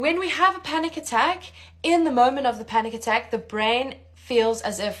When we have a panic attack, in the moment of the panic attack, the brain feels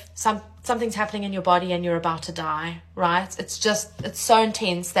as if something's happening in your body and you're about to die, right? It's so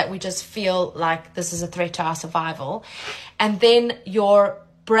intense that we just feel like this is a threat to our survival. And then your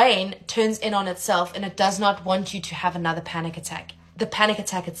brain turns in on itself and it does not want you to have another panic attack. The panic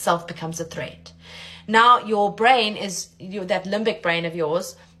attack itself becomes a threat. Now your brain that limbic brain of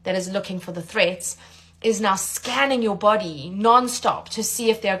yours that is looking for the threats is now scanning your body non-stop to see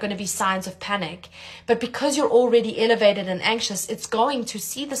if there are going to be signs of panic. But because you're already elevated and anxious, it's going to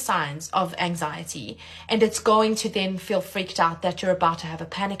see the signs of anxiety and it's going to then feel freaked out that you're about to have a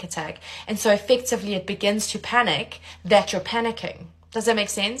panic attack. And so effectively it begins to panic that you're panicking. Does that make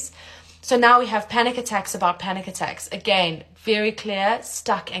sense? So now we have panic attacks about panic attacks. Again, very clear,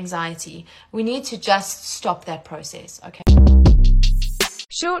 stuck anxiety. We need to just stop that process, okay?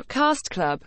 Shortcast Club.